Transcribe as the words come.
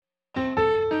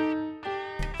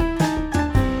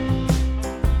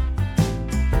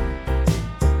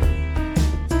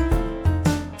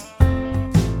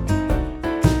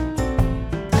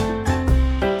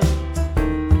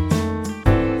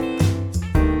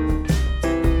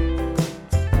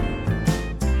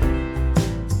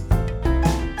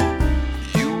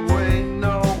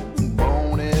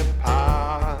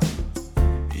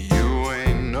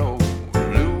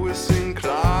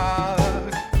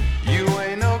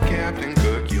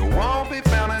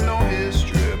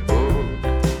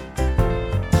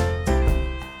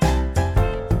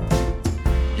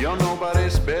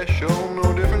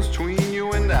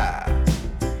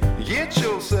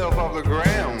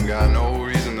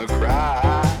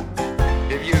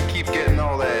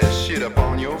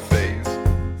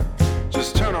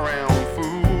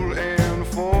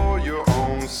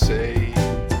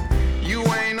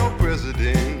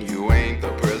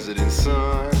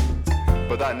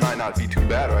might not be too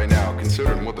bad right now,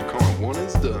 considering what the current one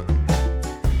has done.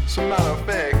 So matter of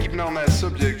fact, keeping on that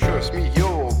subject, trust me,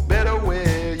 you're better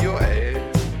where you're at.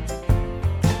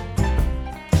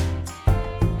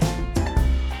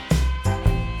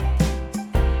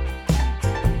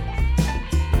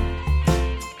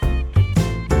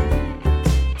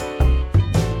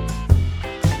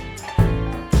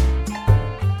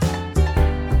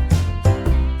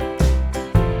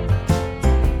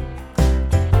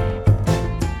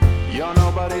 You're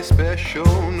nobody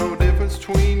special, no difference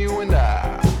between you and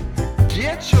I.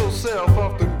 Get yourself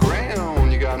off the